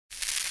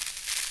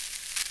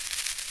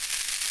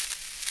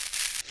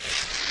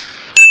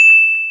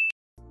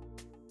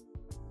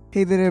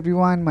Hey there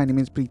everyone, my name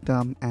is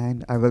Preetam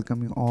and I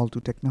welcome you all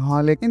to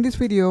Technoholic. In this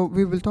video,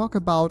 we will talk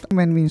about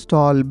when we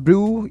install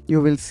Brew,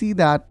 you will see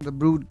that the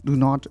Brew do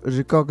not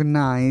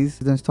recognize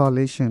the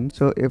installation.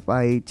 So if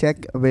I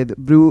check with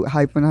Brew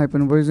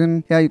 --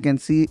 version, here you can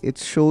see it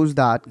shows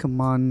that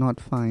command not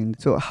find.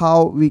 So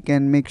how we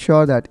can make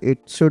sure that it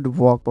should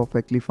work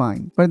perfectly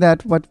fine. For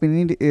that, what we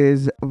need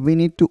is we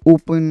need to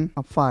open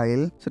a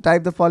file. So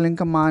type the following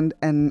command,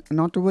 and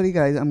not to worry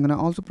guys, I'm gonna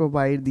also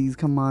provide these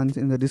commands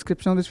in the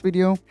description of this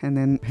video, and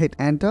then hit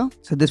enter.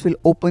 So this will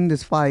open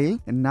this file,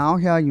 and now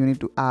here you need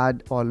to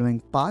add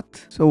following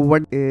path. So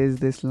what is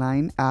this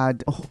line?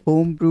 Add a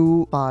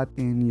homebrew path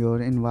in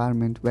your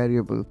environment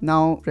variable.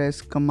 Now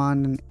press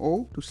command and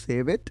O to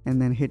save it,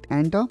 and then hit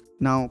enter.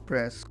 Now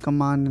press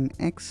command and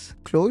X,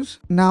 close.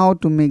 Now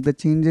to make the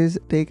changes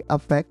take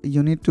effect,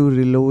 you need to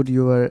reload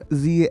your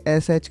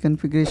ZSH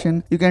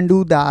configuration. You can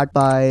do that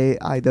by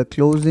either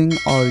closing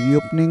or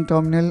reopening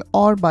terminal,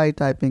 or by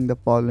typing the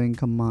following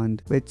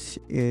command, which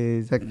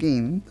is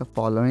again the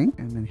following,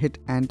 and then hit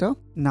enter.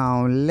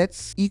 Now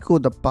let's echo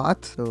the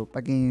path. So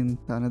again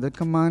another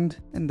command,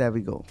 and there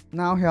we go.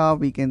 Now here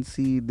we can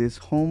see this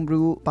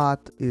homebrew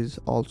path is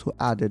also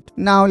added.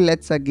 Now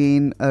let's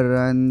again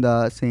run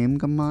the same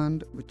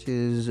command, which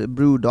is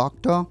brew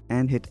doctor,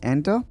 and hit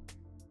enter.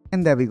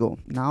 And there we go.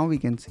 Now we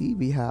can see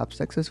we have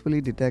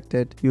successfully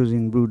detected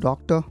using brew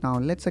doctor. Now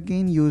let's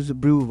again use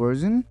brew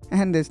version,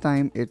 and this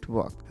time it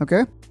worked.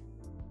 Okay.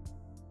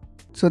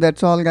 So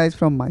that's all guys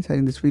from my side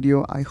in this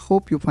video. I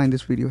hope you find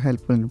this video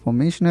helpful and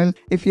informational.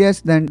 If yes,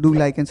 then do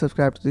like and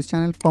subscribe to this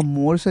channel for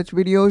more such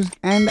videos,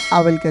 and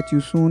I will catch you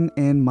soon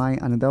in my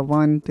another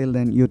one. Till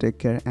then, you take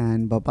care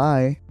and bye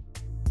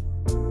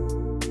bye.